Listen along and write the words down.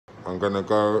I'm gonna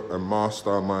go and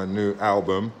master my new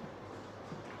album.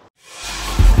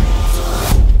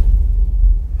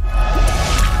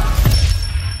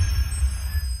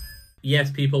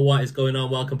 Yes, people, what is going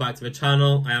on? Welcome back to the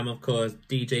channel. I am, of course,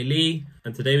 DJ Lee,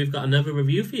 and today we've got another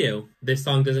review for you. This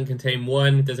song doesn't contain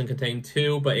one, it doesn't contain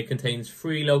two, but it contains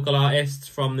 3 local artists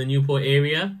from the Newport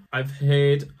area. I've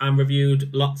heard and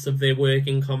reviewed lots of their work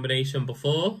in combination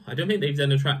before. I don't think they've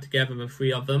done a track together with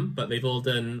 3 of them, but they've all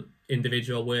done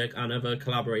individual work and other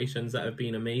collaborations that have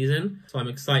been amazing. So I'm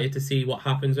excited to see what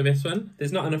happens with this one.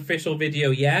 There's not an official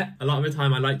video yet. A lot of the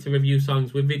time I like to review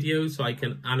songs with videos so I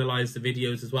can analyze the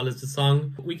videos as well as the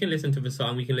song. We can listen to the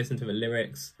song, we can listen to the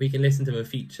lyrics, we can listen to the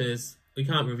features. We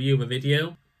can't review the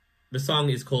video. The song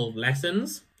is called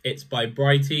Lessons. It's by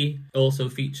Brighty. It also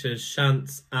features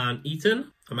Shantz and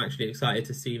Eaton. I'm actually excited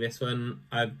to see this one.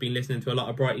 I've been listening to a lot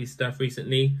of Brighty stuff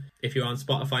recently. If you're on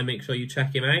Spotify, make sure you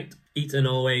check him out. Eaton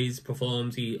always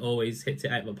performs, he always hits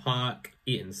it out of the park.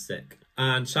 Eaton's sick.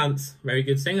 And Shantz, very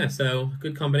good singer, so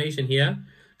good combination here.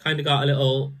 Kind of got a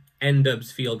little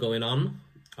N-dubs feel going on,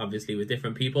 obviously with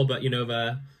different people, but you know,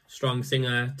 the strong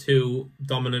singer, 2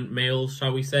 dominant males,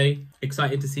 shall we say.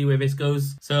 Excited to see where this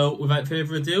goes. So without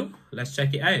further ado, let's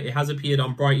check it out. It has appeared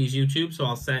on Brighty's YouTube, so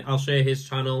I'll share his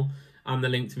channel and the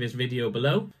link to this video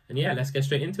below. And yeah, let's get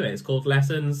straight into it. It's called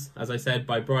Lessons, as I said,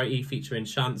 by Brighty, featuring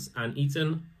Shantz and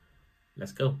Eaton.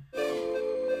 Let's go.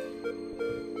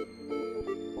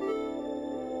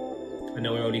 I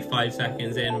know we're only 5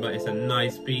 seconds in, but it's a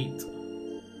nice beat.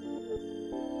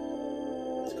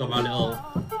 It's got my little...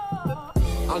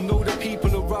 I know the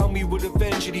people around me would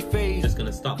eventually fade. Just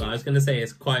gonna stop that. I was gonna say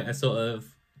it's quite a sort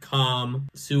of calm,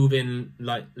 soothing,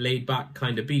 like laid back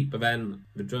kind of beat, but then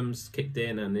the drums kicked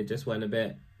in and it just went a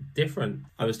bit different.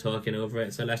 I was talking over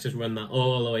it, so let's just run that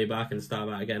all the way back and start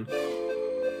that again.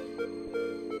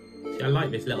 See, I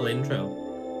like this little intro.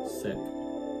 Sick.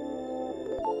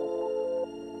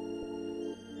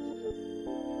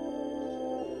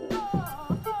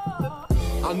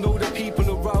 I know the people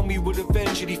around me would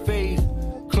eventually fade.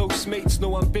 Close mates,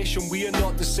 no ambition, we are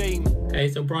not the same. Okay,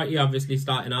 so Brighty obviously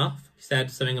starting off. He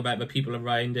said something about the people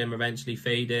around him eventually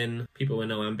fading. People with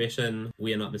no ambition,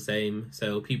 we are not the same.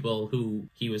 So people who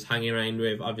he was hanging around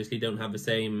with obviously don't have the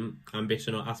same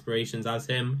ambition or aspirations as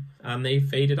him. And they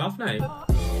faded off now.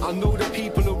 I know the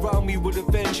people around me would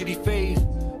eventually fade.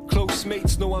 Close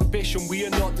mates, no ambition, we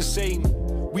are not the same.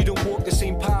 We don't walk the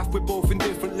same path, we're both in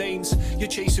different lanes. You're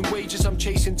chasing wages, I'm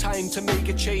chasing time to make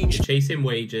a change. You're chasing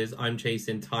wages, I'm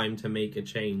chasing time to make a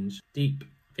change. Deep.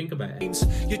 Think about it.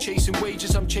 You're chasing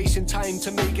wages, I'm chasing time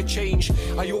to make a change.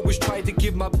 I always tried to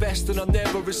give my best and I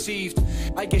never received.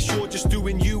 I guess you're just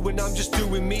doing you and I'm just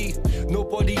doing me.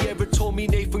 Nobody ever told me,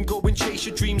 Nathan, go and chase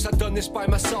your dreams. I've done this by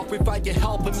myself without your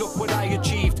help, and look what I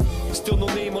achieved. Still no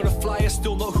name on a flyer,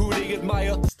 still not who they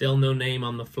admire. Still no name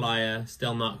on the flyer,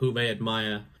 still not who they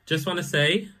admire. Just want to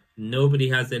say, nobody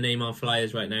has their name on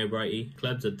flyers right now, Brighty.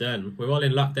 Clubs are done. We're all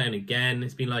in lockdown again.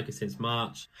 It's been like it since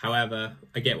March. However,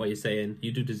 I get what you're saying.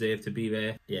 You do deserve to be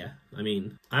there. Yeah, I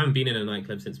mean, I haven't been in a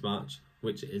nightclub since March,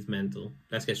 which is mental.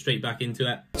 Let's get straight back into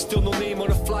it. Still no name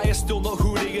on a flyer, still not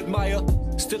who they admire.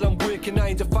 Still I'm working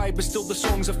 9 to 5, but still the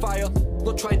songs are fire.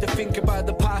 Not trying to think about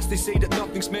the past, they say that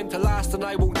nothing's meant to last. And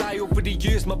I won't lie, over the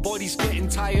years my body's getting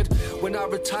tired. When I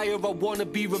retire, I wanna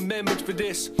be remembered for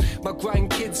this. My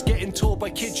grandkids getting told by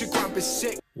kids, your grandpa's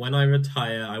sick. When I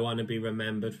retire, I want to be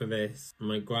remembered for this.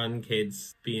 My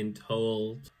grandkids being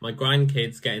told... My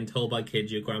grandkids getting told by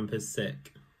kids, your grandpa's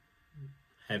sick.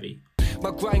 Heavy.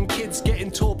 My grandkids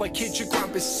getting told by kids, your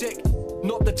grandpa's sick.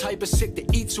 Not the type of sick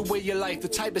that eats away your life. The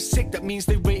type of sick that means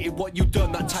they rated what you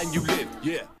done that time you lived.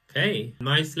 Yeah. Okay,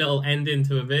 nice little ending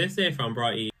to a verse here from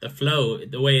Brighty. The flow,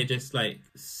 the way it just like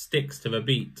sticks to the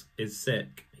beat is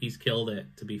sick. He's killed it,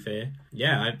 to be fair.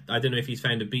 Yeah, I don't know if he's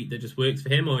found a beat that just works for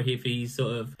him or if he's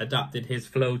sort of adapted his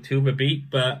flow to the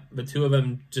beat, but the two of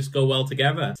them just go well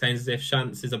together. Sounds as if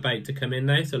Shantz is about to come in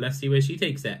now, so let's see where she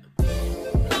takes it.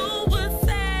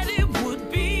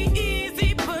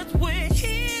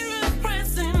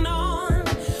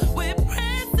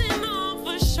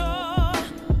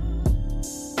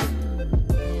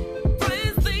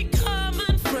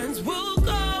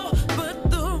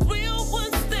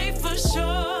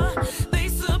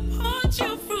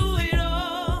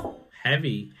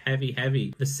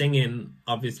 Heavy. The singing,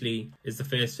 obviously, is the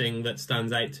first thing that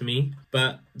stands out to me,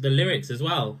 but the lyrics as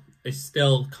well is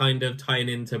still kind of tying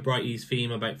into Brighty's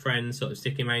theme about friends sort of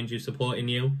sticking around you, supporting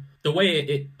you. The way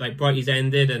it like Brighty's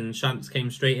ended and Shantz came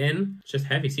straight in, it's just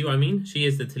heavy. See what I mean? She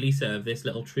is the Talisa of this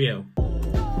little trio.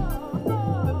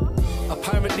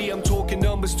 Apparently I'm talking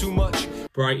numbers too much.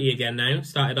 Brighty again now.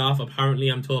 Started off, apparently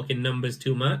I'm talking numbers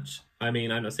too much. I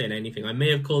mean, I'm not saying anything. I may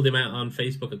have called him out on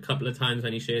Facebook a couple of times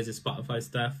when he shares his Spotify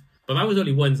stuff. But that was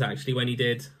only once, actually, when he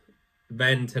did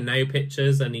then to now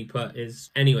pictures and he put his...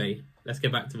 Anyway, let's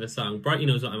get back to the song. Brighty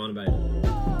knows what I'm on about.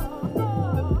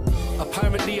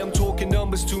 Apparently I'm talking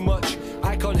numbers too much.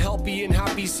 I can't help being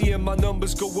happy seeing my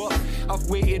numbers go up. I've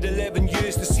waited 11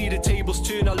 years to see the tables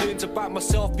turn. I learned to back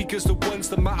myself because the ones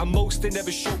that matter most, they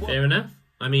never show up. Fair enough.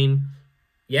 I mean,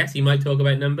 yes, he might talk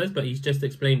about numbers, but he's just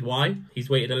explained why. He's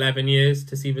waited 11 years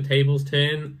to see the tables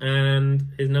turn and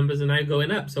his numbers are now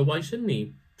going up. So why shouldn't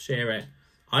he share it?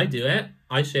 I do it.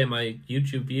 I share my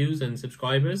YouTube views and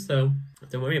subscribers, so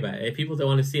don't worry about it. If people don't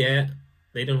want to see it,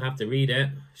 they don't have to read it.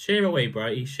 Share away,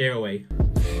 Brighty, share away.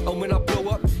 And when I blow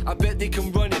up, I bet they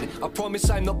can run it. I promise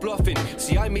I'm not bluffing.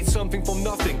 See, I made something from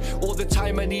nothing. All the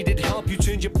time I needed help, you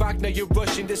turned your back, now you're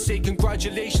rushing to say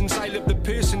congratulations. I love the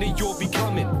person that you're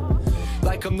becoming.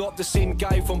 Like I'm not the same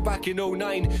guy from back in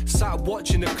 09. Sat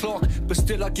watching the clock, but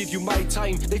still I give you my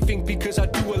time. They think because I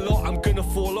do a lot, I'm gonna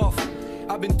fall off.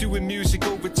 I've been doing music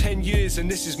over 10 years and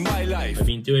this is my life. I've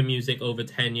been doing music over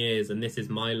 10 years and this is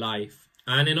my life.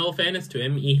 And in all fairness to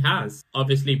him, he has.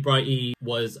 Obviously, Brighty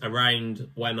was around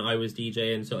when I was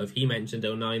DJing, sort of, he mentioned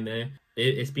 09 there.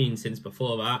 It's been since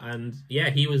before that, and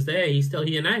yeah, he was there, he's still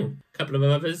here now. A couple of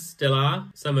others still are,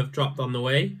 some have dropped on the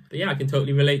way. But yeah, I can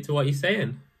totally relate to what he's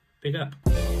saying. Big up.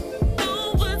 Back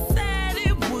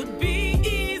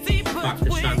to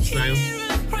Shantz now.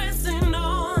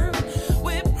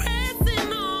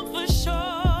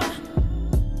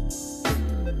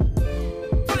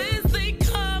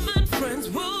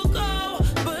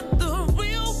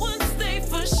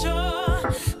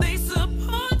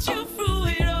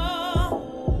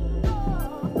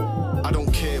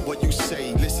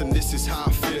 This is how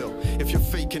I feel. If you're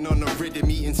faking on the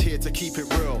rhythm, Eaton's here to keep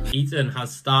it real. Eaton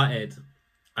has started.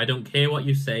 I don't care what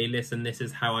you say, listen, this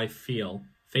is how I feel.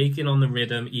 Faking on the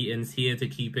rhythm, Eaton's here to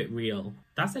keep it real.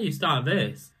 That's how you start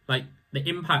this. Like, the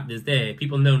impact is there.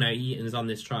 People know now Eaton's on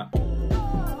this track.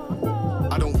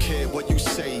 I don't care what you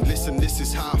say, listen, this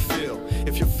is how I feel.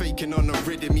 If you're faking on the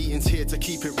rhythm, Eaton's here to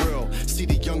keep it real. See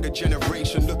the younger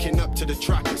generation looking up to the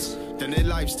trackers. Then their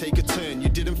lives take a turn, you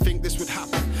didn't think this would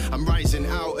happen. I'm rising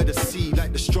out of the sea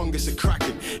like the strongest of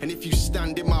Kraken. And if you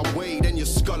stand in my way, then your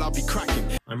skull I'll be cracking.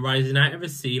 I'm rising out of the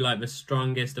sea like the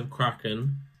strongest of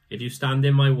Kraken. If you stand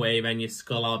in my way, then your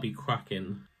skull I'll be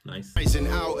cracking. Nice. Rising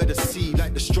out of the sea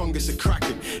like the strongest of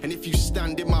Kraken. And if you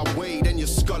stand in my way, then your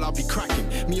skull I'll be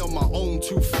cracking. Me on my own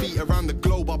 2 feet around the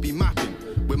globe I'll be mapping.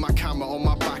 With my camera on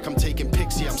my back, I'm taking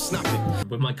pics, see I'm snapping.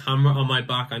 With my camera on my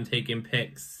back, I'm taking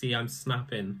pics, see I'm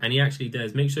snapping. And he actually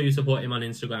does. Make sure you support him on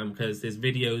Instagram because there's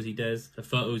videos he does, the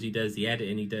photos he does, the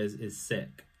editing he does is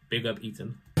sick. Big up,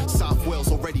 Eaton. South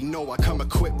Wales already know I come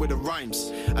equipped with the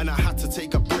rhymes. And I had to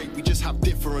take a break, we just have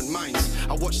different minds.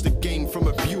 I watched the game from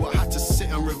a view, I had to sit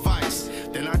and revise.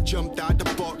 Then I jumped out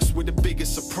the box with the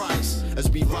biggest surprise. As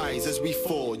we rise, as we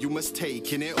fall, you must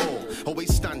take in it all.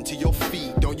 Always stand to your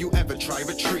feet, don't you ever try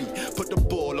retreat. Put the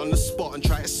ball on the spot and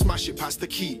try to smash it past the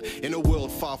keep. In a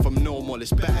world far from normal,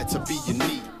 it's better to be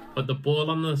unique. Put the ball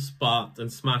on the spot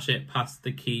and smash it past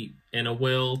the keep. In a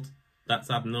world that's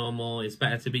abnormal, it's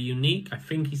better to be unique, I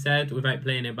think he said, without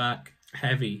playing it back.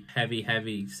 Heavy, heavy,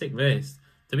 heavy. Sick verse.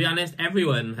 To be honest,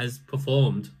 everyone has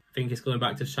performed. I think it's going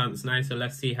back to Shantz now, so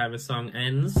let's see how the song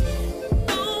ends.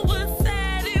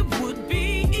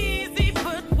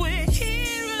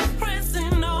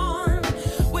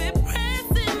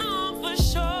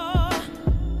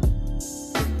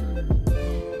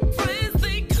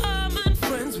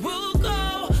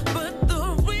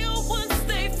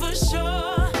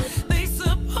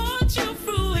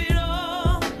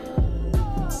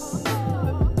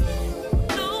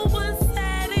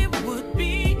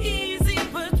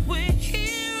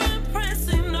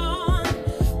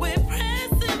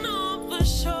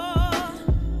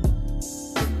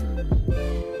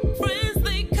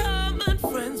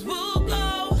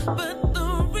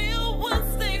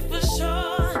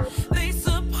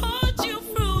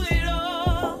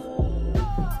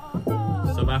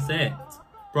 That's it.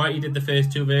 Brighty did the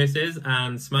first 2 verses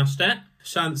and smashed it.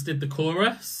 Shantz did the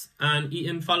chorus and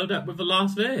Eaton followed up with the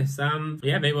last verse.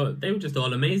 Yeah, they were just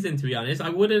all amazing, to be honest. I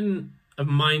wouldn't have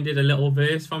minded a little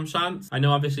verse from Shantz. I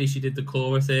know obviously she did the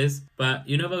choruses, but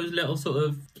you know those little sort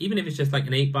of, even if it's just like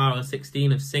an 8-bar or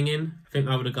 16 of singing, I think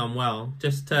that would have gone well.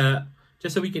 Just so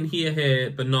we can hear her,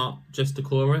 but not just the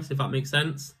chorus, if that makes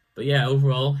sense. But yeah,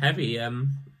 overall, heavy.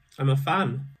 I'm a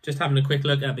fan. Just having a quick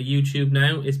look at the YouTube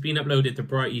now. It's been uploaded to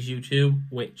Brighty's YouTube,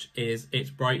 which is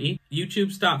It's Brighty.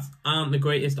 YouTube stats aren't the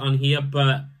greatest on here,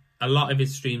 but A lot of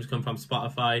his streams come from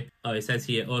Spotify. Oh, it says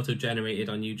here auto-generated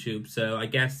on YouTube. So I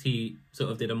guess he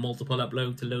sort of did a multiple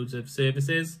upload to loads of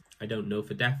services. I don't know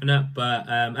for definite, but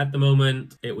at the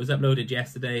moment, it was uploaded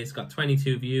yesterday. It's got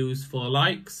 22 views, 4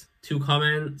 likes, 2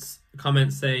 comments.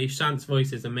 Comments say, Shantz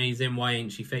voice is amazing. Why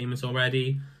ain't she famous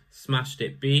already? Smashed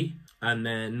it B. And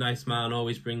then, nice man,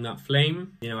 always bring that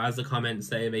flame. You know, as the comments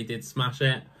say, they did smash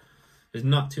it. There's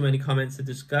not too many comments to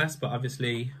discuss, but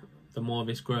obviously, the more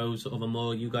this grows, or the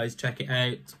more you guys check it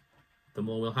out, the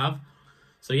more we'll have.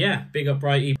 So yeah, big up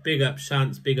Brighty, big up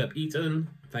Shantz, big up Eaton.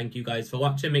 Thank you guys for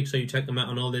watching. Make sure you check them out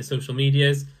on all their social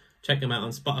medias. Check them out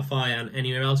on Spotify and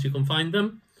anywhere else you can find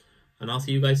them. And I'll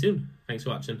see you guys soon. Thanks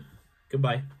for watching.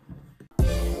 Goodbye.